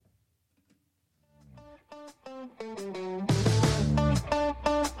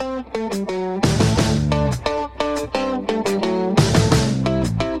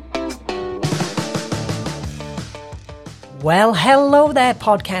Well, hello there,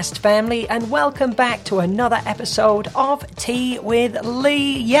 podcast family, and welcome back to another episode of Tea with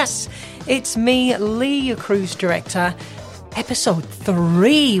Lee. Yes, it's me, Lee, your cruise director. Episode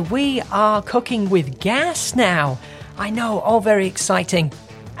 3. We are cooking with gas now. I know, all very exciting.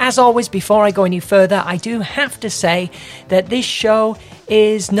 As always, before I go any further, I do have to say that this show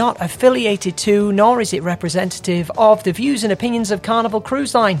is not affiliated to, nor is it representative of the views and opinions of Carnival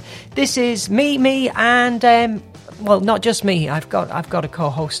Cruise Line. This is me, and well, not just me. I've got a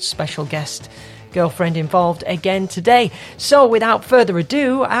co-host, special guest, girlfriend involved again today. So, without further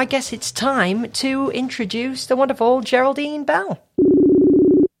ado, I guess it's time to introduce the wonderful Geraldine Bell.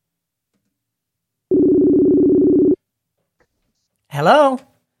 Hello.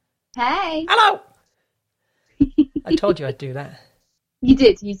 Hey. Hello. I told you I'd do that. You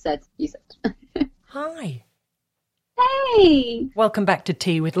did. You said. Hi. Hey. Welcome back to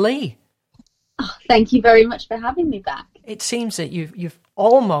Tea with Lee. Oh, thank you very much for having me back. It seems that you've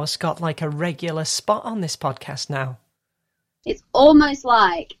almost got like a regular spot on this podcast now. It's almost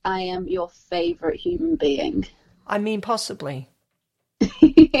like I am your favourite human being. I mean, possibly.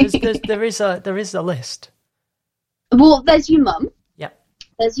 There is a list. Well, there's your mum. Yep.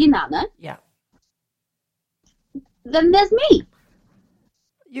 There's your nana. Yeah. Then there's me.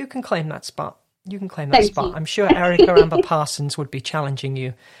 You can claim that spot. Thank you. I'm sure Erica Amber Parsons would be challenging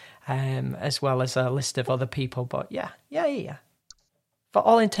you, as well as a list of other people. But yeah. For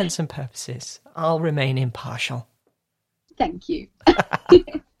all intents and purposes, I'll remain impartial. Thank you.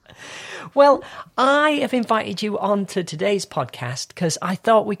 Well, I have invited you onto today's podcast because I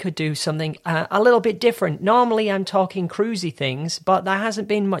thought we could do something a little bit different. Normally I'm talking cruisy things, but there hasn't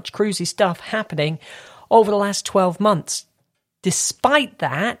been much cruisy stuff happening over the last 12 months. Despite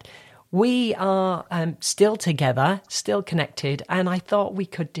that, we are still together, still connected, and I thought we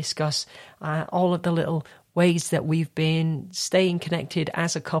could discuss all of the little ways that we've been staying connected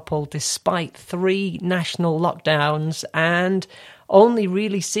as a couple despite 3 national lockdowns and only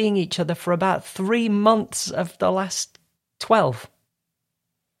really seeing each other for about 3 months of the last 12.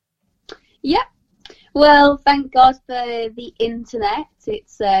 Yep. Well, thank God for the internet.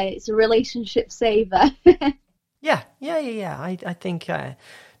 It's a relationship saver. Yeah. I think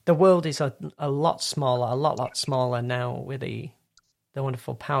the world is a lot smaller now with the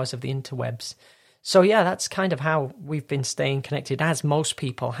wonderful powers of the interwebs. So yeah, that's kind of how we've been staying connected, as most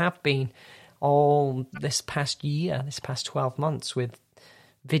people have been all this past year, this past 12 months, with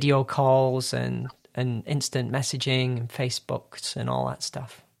video calls and instant messaging and Facebooks and all that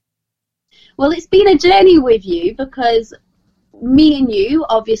stuff. Well, it's been a journey with you because me and you,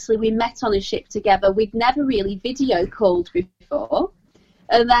 obviously, we met on a ship together. We'd never really video called before.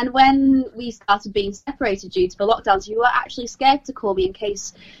 And then when we started being separated due to the lockdowns, you were actually scared to call me in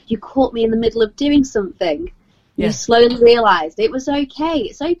case you caught me in the middle of doing something. Yeah. You slowly realised it was okay.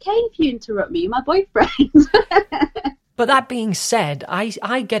 It's okay if you interrupt me. You're my boyfriend. But that being said, I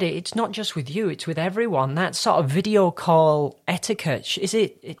get it. It's not just with you. It's with everyone. That sort of video call etiquette.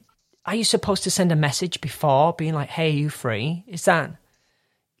 Are you supposed to send a message before being like, hey, are you free?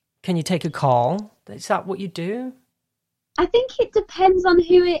 Can you take a call? Is that what you do? I think it depends on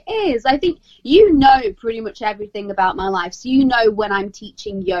who it is. I think you know pretty much everything about my life. So you know when I'm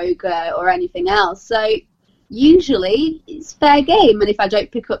teaching yoga or anything else. So usually it's fair game. And if I don't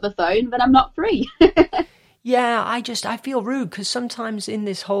pick up the phone, then I'm not free. Yeah, I feel rude because sometimes in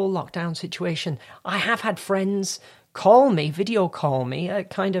this whole lockdown situation, I have had friends video call me at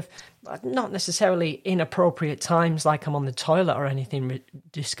kind of not necessarily inappropriate times like I'm on the toilet or anything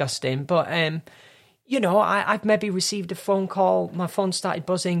disgusting, but I've maybe received a phone call, my phone started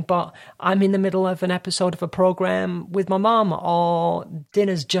buzzing, but I'm in the middle of an episode of a program with my mum, or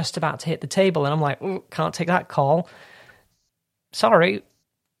dinner's just about to hit the table, and I'm like, can't take that call. Sorry.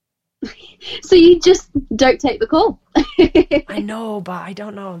 So you just don't take the call. I know, but I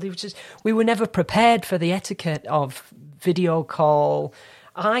don't know. We were never prepared for the etiquette of video call.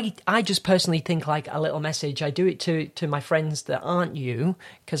 I just personally think like a little message. I do it to my friends that aren't you,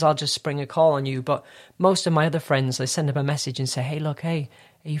 because I'll just spring a call on you. But most of my other friends, I send them a message and say, hey, look, are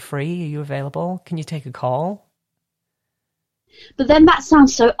you free? Are you available? Can you take a call? But then that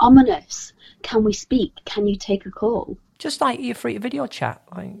sounds so ominous. Can we speak? Can you take a call? Just like you're free to video chat.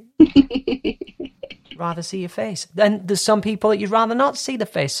 Like, rather see your face. Then there's some people that you'd rather not see the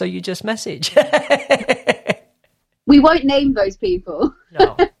face, so you just message. We won't name those people.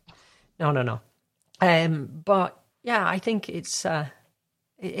 No. But yeah, I think it's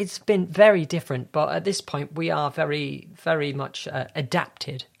been very different. But at this point, we are very, very much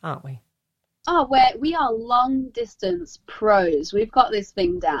adapted, aren't we? Oh, we are long distance pros. We've got this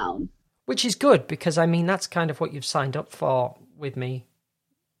thing down. Which is good, because I mean, that's kind of what you've signed up for with me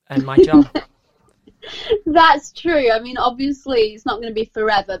and my job. That's true. I mean, obviously, it's not going to be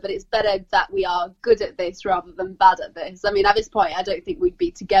forever, but it's better that we are good at this rather than bad at this. I mean, at this point, I don't think we'd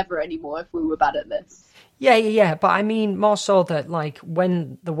be together anymore if we were bad at this. Yeah. But I mean, more so that, like,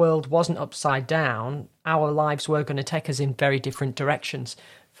 when the world wasn't upside down, our lives were going to take us in very different directions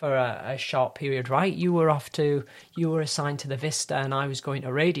for a short period, right? You were assigned to the Vista, and I was going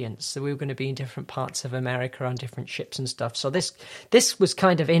to Radiance. So we were going to be in different parts of America on different ships and stuff. So this was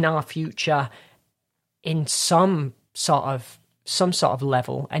kind of in our future in some sort of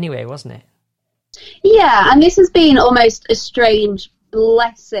level anyway, wasn't it? Yeah, and this has been almost a strange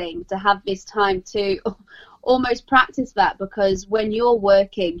blessing to have this time to almost practice that, because when you're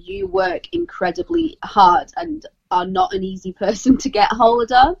working, you work incredibly hard and are not an easy person to get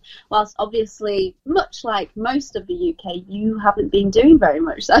hold of, whilst obviously, much like most of the UK, you haven't been doing very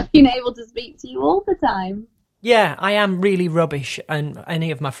much, so I've been able to speak to you all the time. Yeah, I am really rubbish, and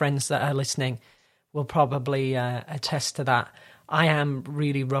any of my friends that are listening will probably attest to that. I am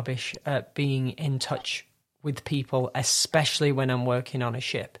really rubbish at being in touch with people, especially when I'm working on a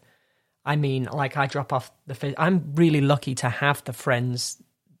ship. I mean, like, I drop off I'm really lucky to have the friends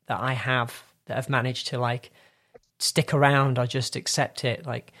that I have that have managed to, like, stick around or just accept it.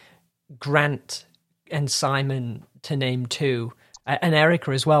 Like Grant and Simon, to name two, and Erica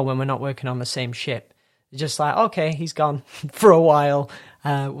as well, when we're not working on the same ship. Just like, okay, he's gone for a while.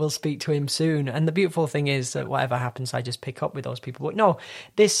 We'll speak to him soon. And the beautiful thing is that whatever happens, I just pick up with those people. But no,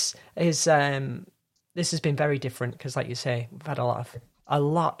 this has been very different, because, like you say, we've had a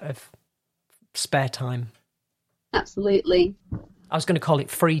lot of spare time. Absolutely. I was going to call it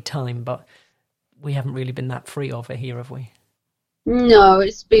free time, but we haven't really been that free over here, have we? No,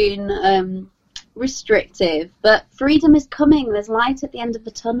 it's been restrictive, but freedom is coming. There's light at the end of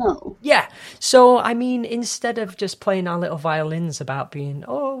the tunnel. Yeah. So, I mean, instead of just playing our little violins about being,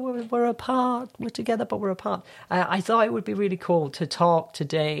 we're apart, we're together, but we're apart, I thought it would be really cool to talk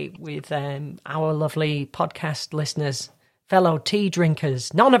today with our lovely podcast listeners, fellow tea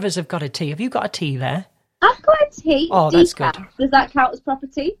drinkers. None of us have got a tea. Have you got a tea there? I've got a tea. Oh, that's good. Does that count as proper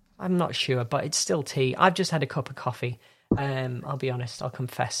tea? I'm not sure, but it's still tea. I've just had a cup of coffee. I'll be honest, I'll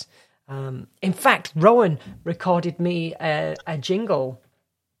confess. In fact, Rowan recorded me a jingle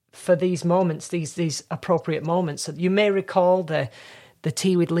for these moments, these appropriate moments. So you may recall the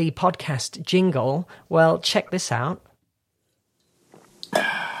Tea with Lee podcast jingle. Well, check this out.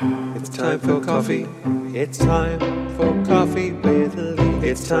 It's time for coffee. It's time for coffee with Lee.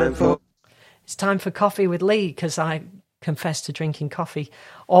 It's time for coffee with Lee, because I confess to drinking coffee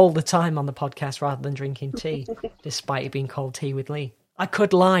all the time on the podcast rather than drinking tea, despite it being called Tea with Lee. I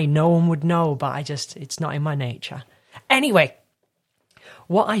could lie, no one would know, but it's not in my nature. Anyway,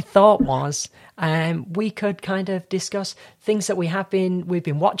 what I thought was we could kind of discuss things that we've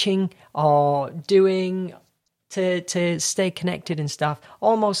been watching or doing to stay connected and stuff,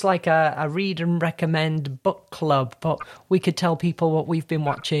 almost like a read and recommend book club, but we could tell people what we've been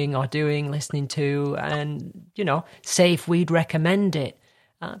watching or doing, listening to, and, say if we'd recommend it.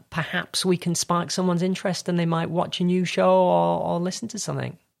 Perhaps we can spark someone's interest and they might watch a new show or listen to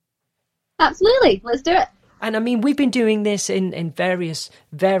something. Absolutely. Let's do it. And I mean, we've been doing this in various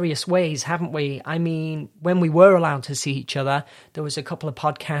ways, haven't we? I mean, when we were allowed to see each other, there was a couple of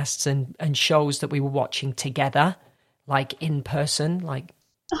podcasts and shows that we were watching together, like in person, like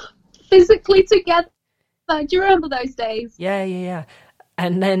physically together. Do you remember those days? Yeah.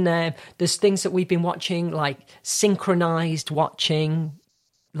 And then there's things that we've been watching, like synchronized watching.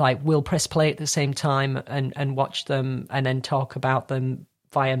 Like, we'll press play at the same time and watch them and then talk about them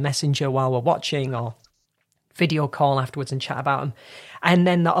via Messenger while we're watching, or video call afterwards and chat about them. And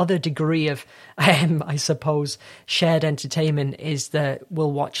then the other degree of, I suppose, shared entertainment is that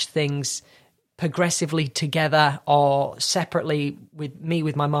we'll watch things progressively together or separately, with me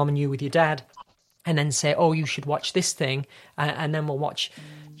with my mom and you with your dad, and then say, oh, you should watch this thing. And then we'll watch,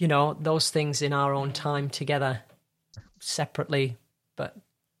 those things in our own time together, separately, but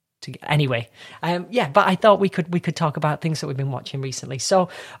anyway, but I thought we could talk about things that we've been watching recently. So,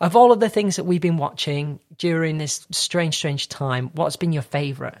 of all of the things that we've been watching during this strange time, what's been your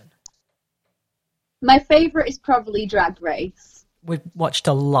favourite? My favourite is probably Drag Race. We've watched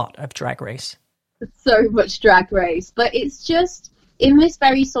a lot of Drag Race. So much Drag Race, but it's just, in this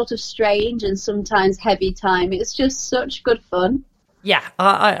very sort of strange and sometimes heavy time, it's just such good fun. Yeah,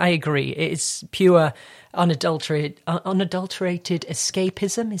 I agree. It's pure unadulterated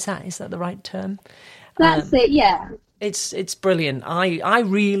escapism. Is that the right term? That's it, yeah. It's brilliant. I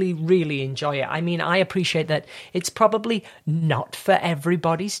really, really enjoy it. I mean, I appreciate that it's probably not for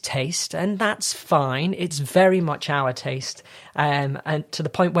everybody's taste, and that's fine. It's very much our taste. And to the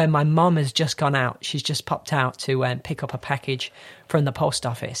point where my mum has just gone out. She's just popped out to pick up a package from the post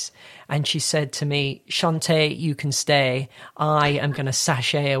office. And she said to me, "Shantae, you can stay. I am going to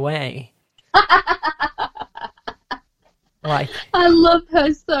sashay away." Like, I love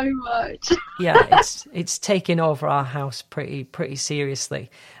her so much. yeah, it's taken over our house pretty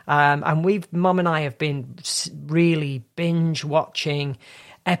seriously, and Mum and I have been really binge watching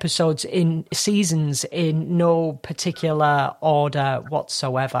episodes in seasons in no particular order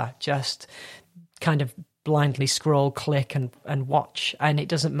whatsoever. Just kind of blindly scroll, click, and watch, and it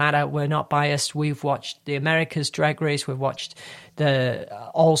doesn't matter. We're not biased. We've watched the America's Drag Race. We've watched the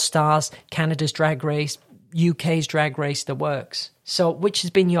All Stars, Canada's Drag Race, UK's Drag Race, the works. So which has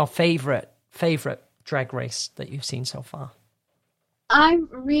been your favourite drag race that you've seen so far? I'm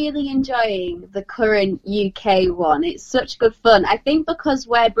really enjoying the current UK one. It's such good fun. I think because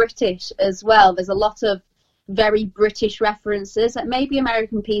we're British as well, there's a lot of very British references that maybe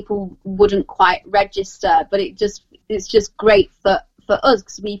American people wouldn't quite register, but it's just great for us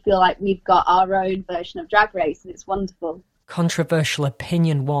because we feel like we've got our own version of Drag Race, and it's wonderful. Controversial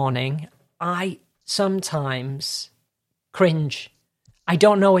opinion warning. I sometimes cringe. I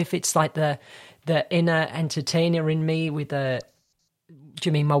don't know if it's like the inner entertainer in me with do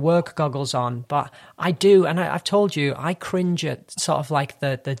you mean my work goggles on? But I do, and I've told you, I cringe at sort of like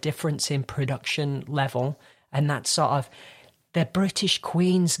the difference in production level, and that sort of, the British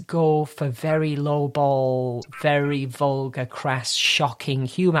queens go for very lowball, very vulgar, crass, shocking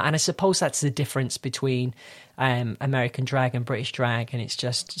humour, and I suppose that's the difference between American drag and British drag, and it's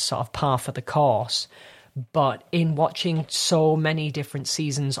just sort of par for the course. But in watching so many different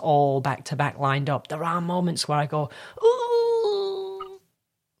seasons all back to back lined up, there are moments where I go, ooh.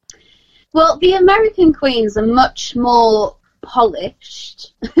 Well, the American queens are much more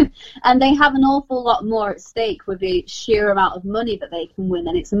polished and they have an awful lot more at stake with the sheer amount of money that they can win,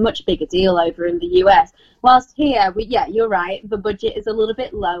 and it's a much bigger deal over in the US. Whilst here, you're right, the budget is a little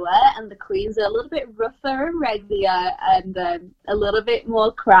bit lower and the queens are a little bit rougher and readier and a little bit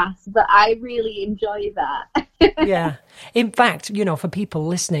more crass, but I really enjoy that. Yeah. In fact, for people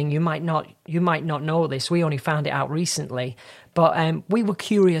listening, you might not know this. We only found it out recently, but we were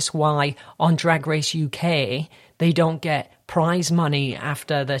curious why on Drag Race UK they don't get prize money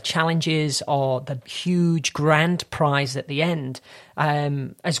after the challenges or the huge grand prize at the end,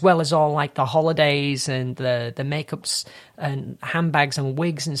 as well as all like the holidays and the makeups and handbags and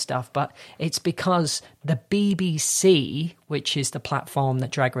wigs and stuff. But it's because the BBC, which is the platform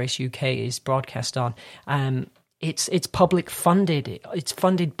that Drag Race UK is broadcast on, it's public funded. It's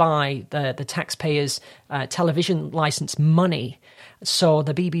funded by the taxpayers' television license money. So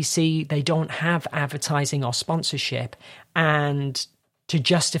the BBC, they don't have advertising or sponsorship, and to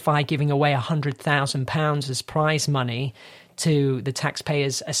justify giving away £100,000 as prize money to the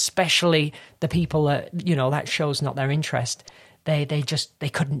taxpayers, especially the people that that shows not their interest, they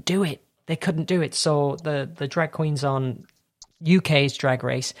couldn't do it. They couldn't do it. So the drag queens on UK's Drag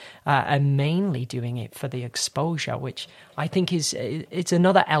Race are mainly doing it for the exposure, which I think it's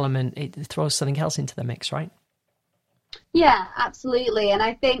another element. It throws something else into the mix, right? Yeah, absolutely. And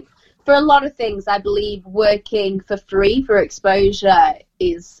I think for a lot of things, I believe working for free for exposure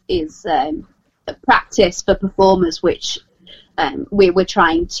is a practice for performers, which we're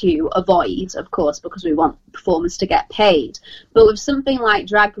trying to avoid, of course, because we want performers to get paid. But with something like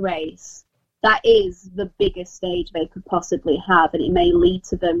Drag Race, that is the biggest stage they could possibly have, and it may lead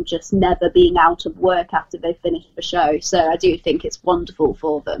to them just never being out of work after they've finished the show. So I do think it's wonderful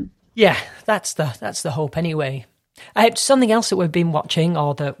for them. Yeah, that's the hope anyway. Something else that we've been watching,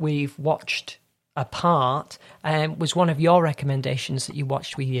 or that we've watched apart, was one of your recommendations that you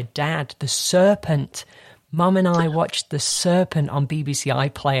watched with your dad, The Serpent. Mum and I watched The Serpent on BBC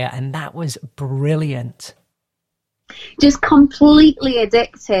iPlayer, and that was brilliant. Just completely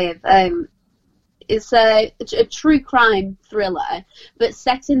addictive. It's a true crime thriller, but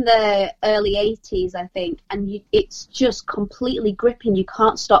set in the early 80s, I think, and it's just completely gripping. You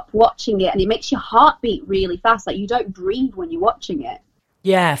can't stop watching it, and it makes your heart beat really fast. Like, you don't breathe when you're watching it.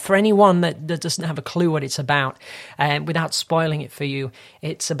 Yeah, for anyone that doesn't have a clue what it's about, without spoiling it for you,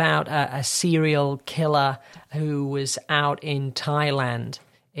 it's about a serial killer who was out in Thailand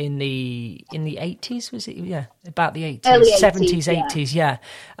in the 80s, was it? Yeah, about the 80s, early 70s, 80s,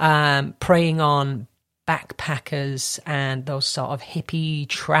 yeah. Preying on backpackers and those sort of hippie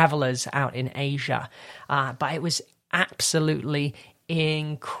travelers out in Asia. But it was absolutely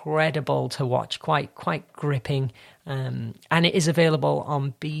incredible to watch, quite gripping, and it is available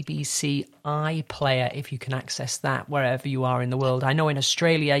on BBC iPlayer if you can access that wherever you are in the world. I know in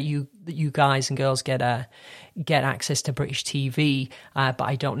Australia you guys and girls get access to British TV, but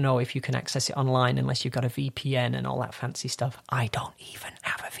I don't know if you can access it online unless you've got a VPN and all that fancy stuff. I don't even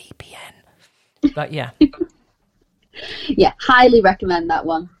have a VPN, but yeah. Yeah, highly recommend that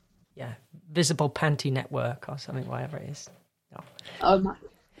one. Yeah, Visible Panty Network or something, whatever it is. No. Oh my.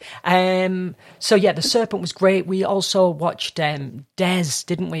 So yeah, The Serpent was great. We also watched Des,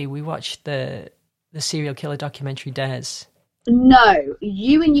 didn't we? We watched the serial killer documentary Des. No,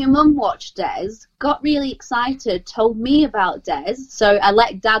 you and your mum watched Des, got really excited, told me about Des, so I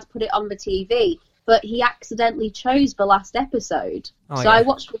let Dad put it on the TV, but he accidentally chose the last episode. So I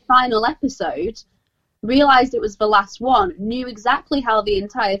watched the final episode, realised it was the last one, knew exactly how the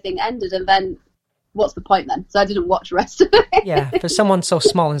entire thing ended, and then what's the point then? So I didn't watch the rest of it. Yeah, for someone so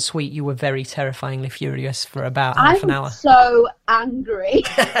small and sweet, you were very terrifyingly furious for about half an hour. I was so angry.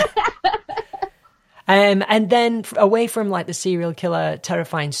 And then away from like the serial killer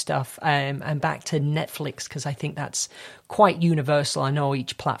terrifying stuff, and back to Netflix, because I think that's quite universal. I know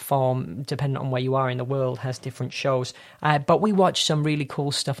each platform, depending on where you are in the world, has different shows. But we watched some really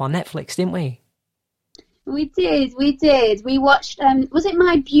cool stuff on Netflix, didn't we? We did. We watched, was it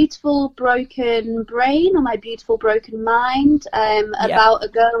My Beautiful Broken Brain or My Beautiful Broken Mind? About a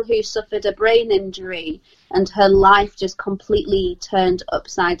girl who suffered a brain injury and her life just completely turned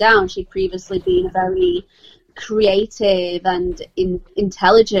upside down. She'd previously been a very creative and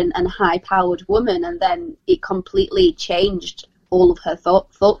intelligent and high-powered woman, and then it completely changed all of her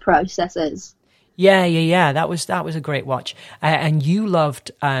thought processes. Yeah. That was a great watch. And you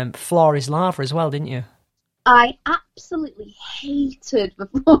loved Floor is Lava as well, didn't you? I absolutely hated The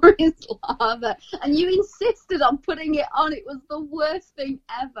Floor is Lava, and you insisted on putting it on. It was the worst thing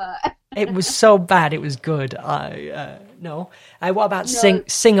ever. It was so bad, it was good. No. What about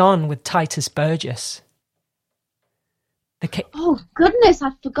Sing On with Titus Burgess? Oh, goodness,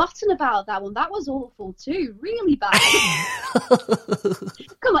 I've forgotten about that one. That was awful too, really bad.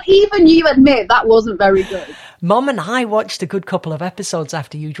 Come on, even you admit that wasn't very good. Mum and I watched a good couple of episodes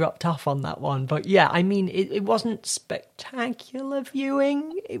after you dropped off on that one. But yeah, I mean, it wasn't spectacular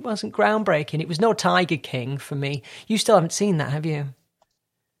viewing. It wasn't groundbreaking. It was no Tiger King for me. You still haven't seen that, have you?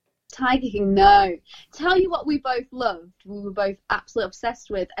 Tiger King, no. Tell you what we both loved, we were both absolutely obsessed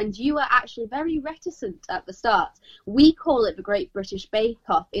with, and you were actually very reticent at the start. We call it the Great British Bake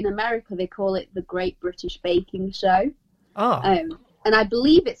Off. In America, they call it the Great British Baking Show. Oh. And I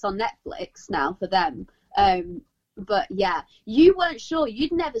believe it's on Netflix now for them. But yeah, you weren't sure.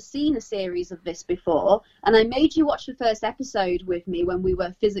 You'd never seen a series of this before, and I made you watch the first episode with me when we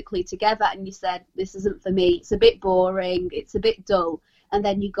were physically together, and you said, this isn't for me, it's a bit boring, it's a bit dull, and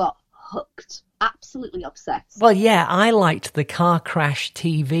then you got hooked, absolutely obsessed. Well, yeah, I liked the car crash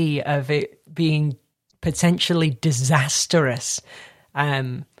TV of it being potentially disastrous,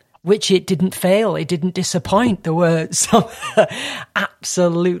 which it didn't fail. It didn't disappoint. There were some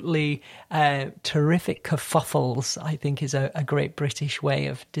absolutely terrific kerfuffles, I think is a great British way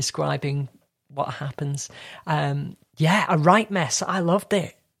of describing what happens. Yeah, a right mess. I loved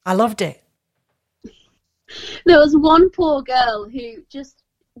it. There was one poor girl who just,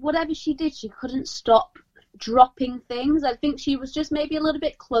 whatever she did, she couldn't stop dropping things. I think she was just maybe a little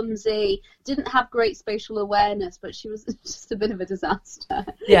bit clumsy, didn't have great spatial awareness, but she was just a bit of a disaster.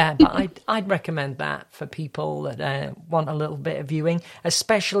 Yeah, but I'd recommend that for people that want a little bit of viewing,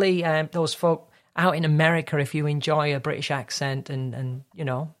 especially those folk out in America, if you enjoy a British accent and you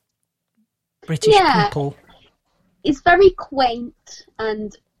know, British people. It's very quaint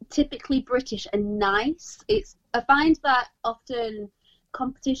and typically British and nice. I find that often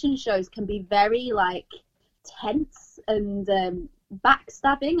competition shows can be very like tense and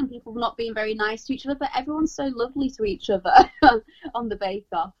backstabbing and people not being very nice to each other, but everyone's so lovely to each other on the Bake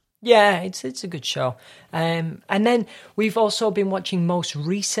Off. Yeah, it's a good show. And then we've also been watching, most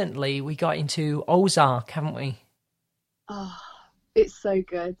recently, we got into Ozark, haven't we? Oh, it's so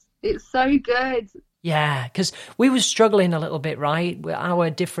good. It's so good. Yeah, because we were struggling a little bit, right? With our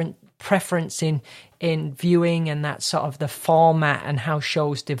different preference in viewing and that sort of the format and how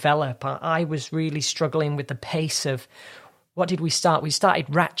shows develop. I was really struggling with the pace of, what did we start? We started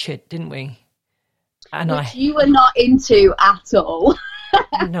Ratched, didn't we? And which you were not into at all.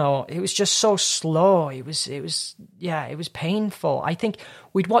 No, it was just so slow. It was painful. I think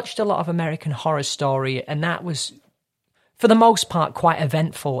we'd watched a lot of American Horror Story, and that was, for the most part, quite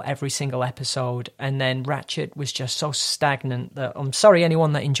eventful every single episode. And then Ratched was just so stagnant that I'm sorry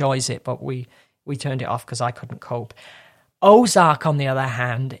anyone that enjoys it, but we turned it off because I couldn't cope. Ozark, on the other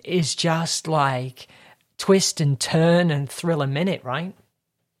hand, is just like twist and turn and thrill a minute, right?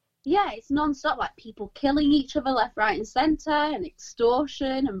 Yeah, it's non-stop, like people killing each other left, right and centre, and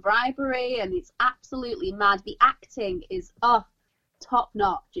extortion and bribery, and it's absolutely mad. The acting is top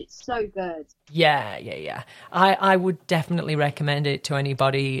notch. It's so good. Yeah. I would definitely recommend it to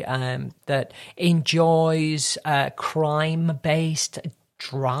anybody that enjoys crime-based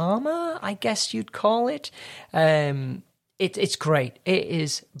drama, I guess you'd call it. It's great. It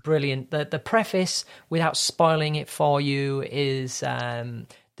is brilliant. The preface, without spoiling it for you, is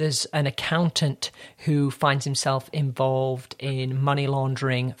there's an accountant who finds himself involved in money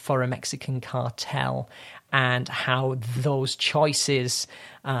laundering for a Mexican cartel, and how those choices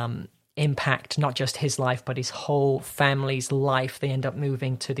impact not just his life, but his whole family's life. They end up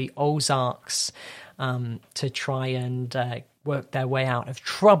moving to the Ozarks to try and work their way out of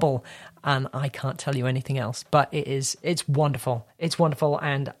trouble. And I can't tell you anything else, but it's wonderful. It's wonderful,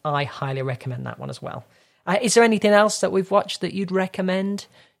 and I highly recommend that one as well. Is there anything else that we've watched that you'd recommend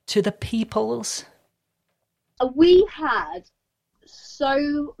to the peoples? We had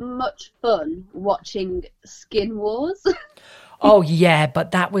so much fun watching Skin Wars. Oh yeah,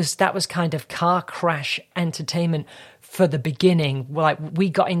 but that was kind of car crash entertainment for the beginning. Like, we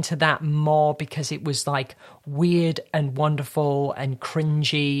got into that more because it was like weird and wonderful and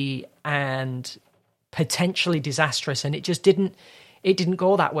cringy and potentially disastrous, and it just didn't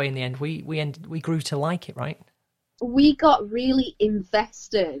go that way in the end. We grew to like it, right? We got really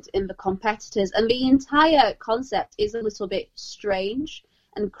invested in the competitors, and the entire concept is a little bit strange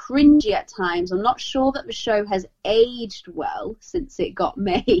and cringy at times. I'm not sure that the show has aged well since it got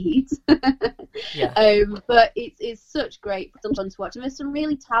made. Yeah. But it's such great fun to watch, and there's some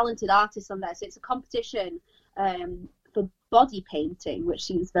really talented artists on there. So it's a competition for body painting, which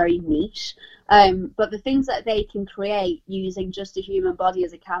seems very niche, but the things that they can create using just a human body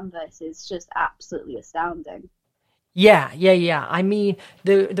as a canvas is just absolutely astounding. Yeah. I mean,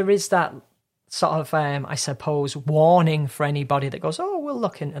 there is that sort of, I suppose, warning for anybody that goes, oh, we'll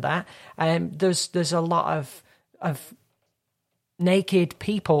look into that. There's a lot of naked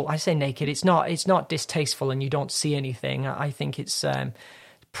people. I say naked. It's not distasteful, and you don't see anything. I think it's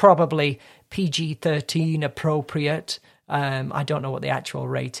probably PG-13 appropriate. I don't know what the actual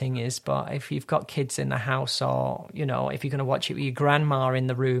rating is, but if you've got kids in the house, or if you're going to watch it with your grandma in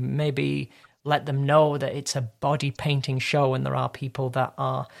the room, maybe let them know that it's a body painting show, and there are people that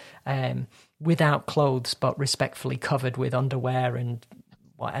are without clothes but respectfully covered with underwear and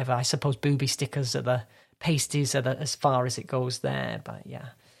whatever. I suppose booby stickers are the pasties are as far as it goes there, but yeah.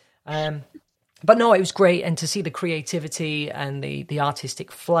 But no, it was great, and to see the creativity and the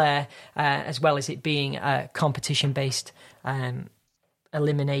artistic flair, as well as it being a competition-based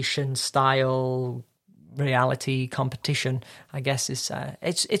elimination style reality competition, I guess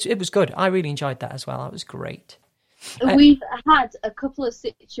it was good. I really enjoyed that as well. It was great. We've had a couple of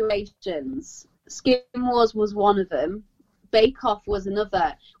situations. Skin Wars was one of them. Bake Off was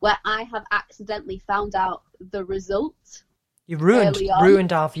another, where I have accidentally found out the result. You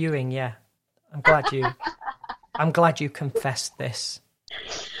ruined our viewing. Yeah, I'm glad you confessed this.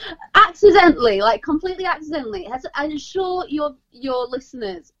 Accidentally, like completely accidentally. I'm sure your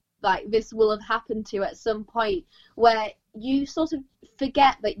listeners, like, this will have happened to at some point, where you sort of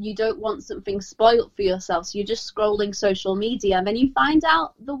forget that you don't want something spoiled for yourself, so you're just scrolling social media, and then you find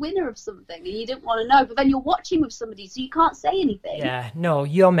out the winner of something and you didn't want to know, but then you're watching with somebody, so you can't say anything. Yeah, no,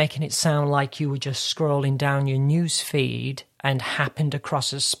 you're making it sound like you were just scrolling down your news feed and happened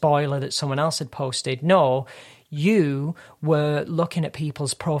across a spoiler that someone else had posted. No, you were looking at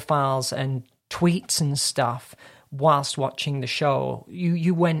people's profiles and tweets and stuff whilst watching the show.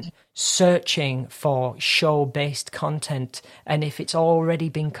 You went searching for show-based content, and if it's already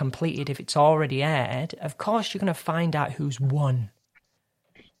been completed, if it's already aired, of course you're going to find out who's won.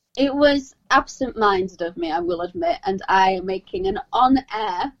 It was absent-minded of me, I will admit, and I am making an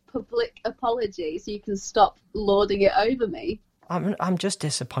on-air public apology, so you can stop lording it over me. I'm just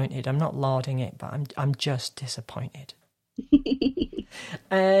disappointed. I'm not lauding it, but I'm just disappointed.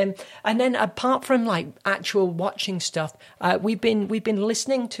 And then apart from like actual watching stuff, we've been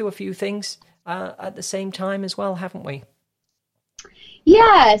listening to a few things at the same time as well, haven't we?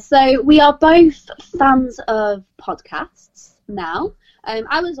 Yeah, so we are both fans of podcasts now.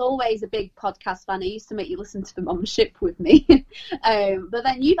 I was always a big podcast fan. I used to make you listen to them on the ship with me. But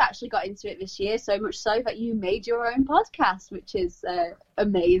then you've actually got into it this year, so much so that you made your own podcast, which is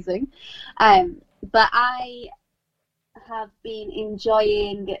amazing. But I have been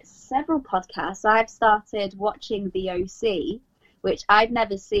enjoying several podcasts. I've started watching The OC, which I'd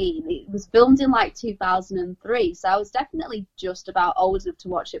never seen. It was filmed in like 2003, so I was definitely just about old enough to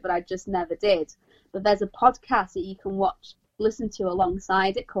watch it, but I just never did. But there's a podcast that you can listen to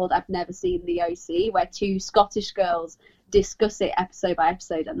alongside it called I've Never Seen the OC, where two Scottish girls discuss it episode by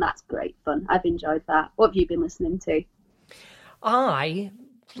episode, and that's great fun. I've enjoyed that. What have you been listening to? Not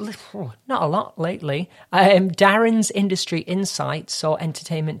a lot lately. Darren's Industry Insights, so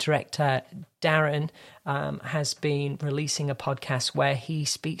entertainment director Darren has been releasing a podcast where he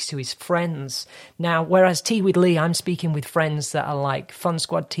speaks to his friends. Now, whereas Tea with Lee, I'm speaking with friends that are like Fun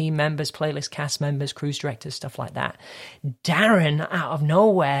Squad team members, playlist cast members, cruise directors, stuff like that. Darren, out of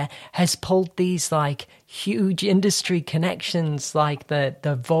nowhere, has pulled these like huge industry connections, like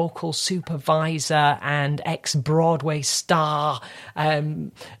the vocal supervisor and ex-Broadway star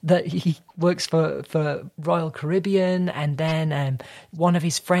that he works for Royal Caribbean, and then one of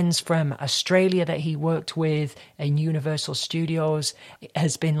his friends from Australia that he worked with in Universal Studios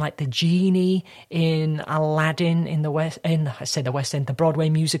has been like the genie in Aladdin in the West End, the Broadway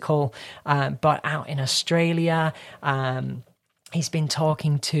musical, but out in Australia. He's been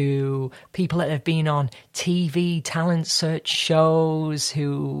talking to people that have been on TV talent search shows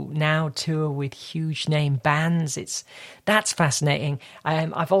who now tour with huge name bands. That's fascinating.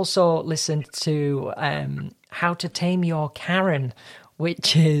 I've also listened to How to Tame Your Karen,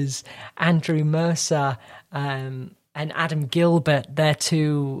 which is Andrew Mercer and Adam Gilbert. They're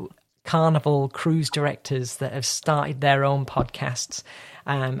two Carnival cruise directors that have started their own podcasts.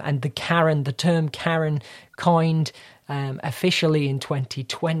 And the term Karen coined officially in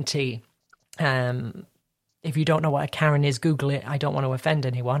 2020. If you don't know what a Karen is, Google it. I don't want to offend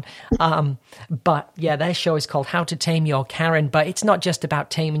anyone. But yeah, their show is called How to Tame Your Karen. But it's not just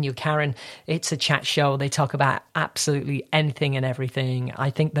about taming your Karen. It's a chat show. They talk about absolutely anything and everything. I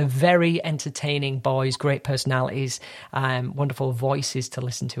think they're very entertaining boys, great personalities, wonderful voices to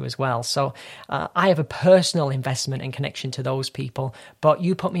listen to as well. So I have a personal investment and connection to those people. But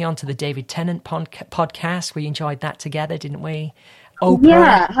you put me onto the David Tennant podcast. We enjoyed that together, didn't we? Oprah.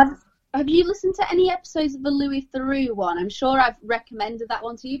 Yeah. Have you listened to any episodes of the Louis Theroux one? I'm sure I've recommended that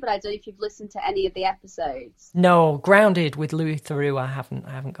one to you, but I don't know if you've listened to any of the episodes. No, Grounded with Louis Theroux I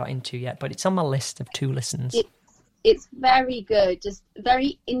haven't got into yet, but it's on my list of 2 listens. It's very good, just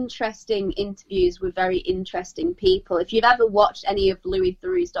very interesting interviews with very interesting people. If you've ever watched any of Louis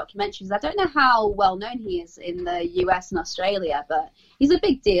Theroux's documentaries, I don't know how well known he is in the US and Australia, but he's a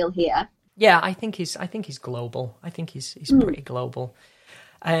big deal here. Yeah, I think he's global. I think he's pretty global.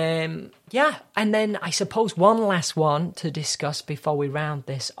 Yeah, and then I suppose one last one to discuss before we round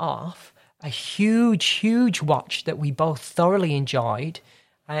this off. A huge watch that we both thoroughly enjoyed,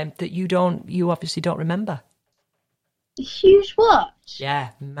 that you obviously don't remember. A huge watch? Yeah,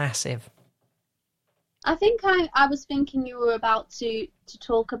 massive. I think I was thinking you were about to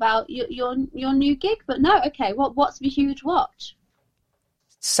talk about your new gig, but no. Okay, what's the huge watch?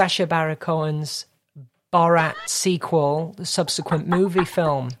 Sacha Baron Cohen's Borat sequel, the subsequent movie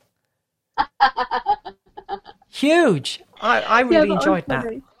film. Huge. I really enjoyed that.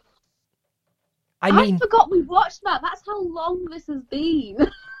 I forgot we watched that. That's how long this has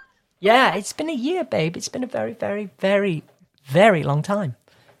been. Yeah, it's been a year, babe. It's been a very, very, very, very long time.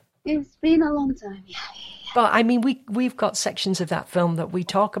 It's been a long time, yeah. But I mean, we've got sections of that film that we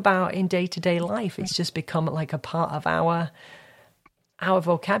talk about in day-to-day life. It's just become like a part of our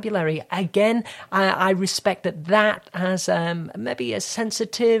vocabulary. Again, I respect that as maybe a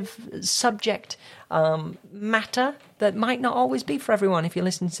sensitive subject matter that might not always be for everyone. If you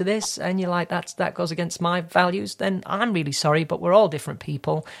listen to this and you're like, that goes against my values, then I'm really sorry, but we're all different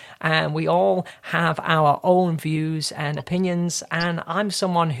people and we all have our own views and opinions, and I'm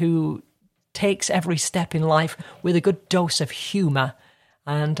someone who takes every step in life with a good dose of humour.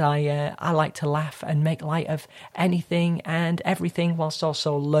 And I like to laugh and make light of anything and everything whilst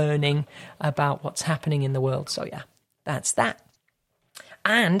also learning about what's happening in the world. So yeah, that's that.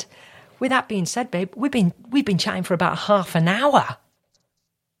 And with that being said, babe, we've been chatting for about half an hour.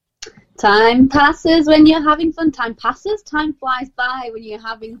 Time passes when you're having fun. Time passes. Time flies by when you're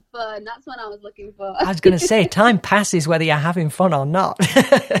having fun. That's what I was looking for. I was going to say, time passes whether you're having fun or not.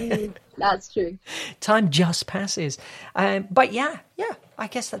 That's true. Time just passes. But yeah, I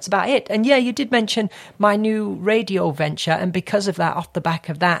guess that's about it. And yeah, you did mention my new radio venture. And because of that, off the back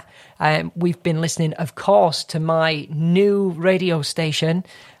of that, we've been listening, of course, to my new radio station,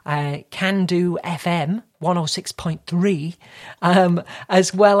 Can Do FM 106.3,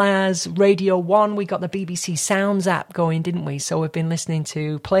 as well as Radio 1. We got the BBC Sounds app going, didn't we? So we've been listening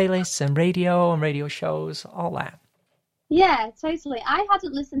to playlists and radio shows, all that. Yeah, totally. I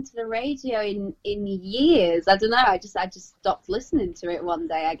hadn't listened to the radio in years. I don't know. I just stopped listening to it one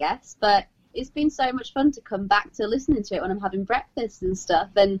day, I guess. But it's been so much fun to come back to listening to it when I'm having breakfast and stuff.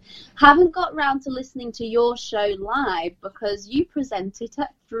 And haven't got round to listening to your show live because you present it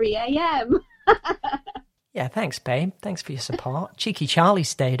at 3 a.m. Yeah, thanks, babe. Thanks for your support. Cheeky Charlie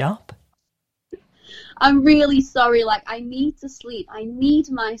stayed up. I'm really sorry. Like, I need to sleep. I need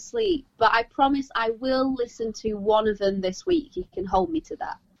my sleep. But I promise I will listen to one of them this week. You can hold me to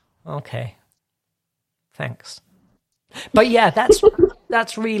that. Okay. Thanks. But yeah,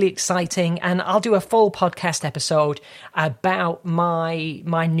 that's really exciting, and I'll do a full podcast episode about my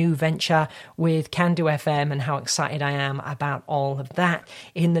new venture with Can Do FM and how excited I am about all of that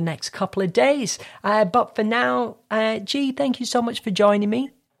in the next couple of days. But for now, G, thank you so much for joining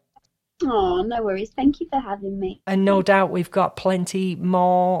me. Oh, no worries. Thank you for having me. And no doubt we've got plenty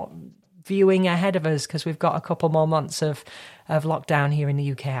more viewing ahead of us because we've got a couple more months of lockdown here in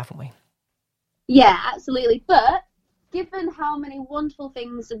the UK, haven't we? Yeah, absolutely. But given how many wonderful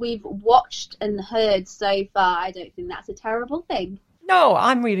things we've watched and heard so far, I don't think that's a terrible thing. No,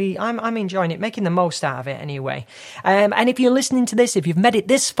 I'm enjoying it, making the most out of it anyway. And if you're listening to this, if you've made it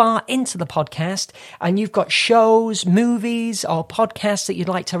this far into the podcast and you've got shows, movies or podcasts that you'd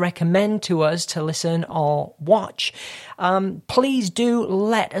like to recommend to us to listen or watch, please do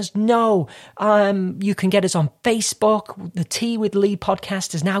let us know. You can get us on Facebook. The Tea with Lee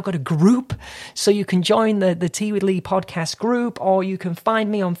podcast has now got a group, so you can join the Tea with Lee podcast group, or you can find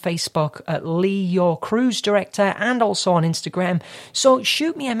me on Facebook at Lee, your cruise director, and also on Instagram. So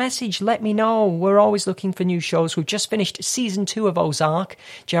shoot me a message, let me know. We're always looking for new shows. We've just finished season 2 of Ozark,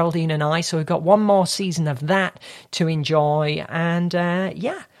 Geraldine and I, so we've got one more season of that to enjoy. And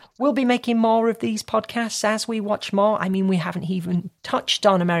yeah, we'll be making more of these podcasts as we watch more. I mean, we haven't even touched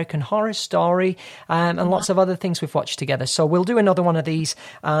on American Horror Story and lots of other things we've watched together. So we'll do another one of these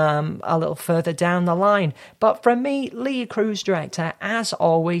a little further down the line. But from me, Lee, cruise director, as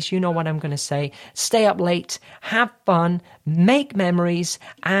always, you know what I'm going to say. Stay up late, have fun, make memories,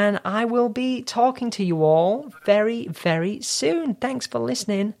 and I will be talking to you all very, very soon. Thanks for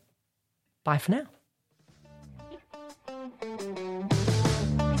listening. Bye for now.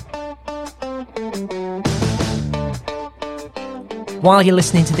 While you're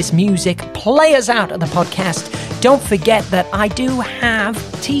listening to this music, play us out of the podcast. Don't forget that I do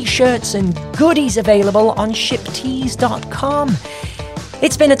have t-shirts and goodies available on shiptees.com.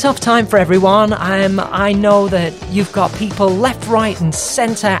 It's been a tough time for everyone. I know that you've got people left, right and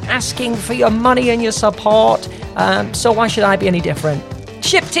centre asking for your money and your support. So why should I be any different?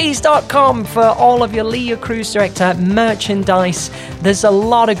 Shiptees.com for all of your Lee, your cruise director merchandise. There's a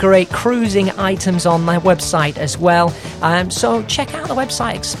lot of great cruising items on their website as well. So check out the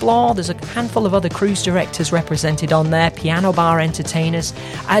website, explore. There's a handful of other cruise directors represented on there, piano bar entertainers,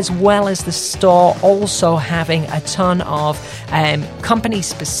 as well as the store also having a ton of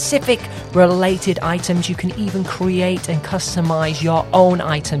company-specific related items. You can even create and customize your own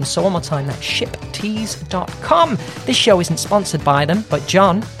items. So one more time, that's shiptees.com. This show isn't sponsored by them, but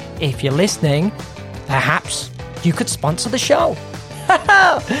John, if you're listening, perhaps you could sponsor the show.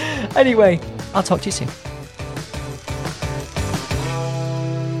 Anyway, I'll talk to you soon.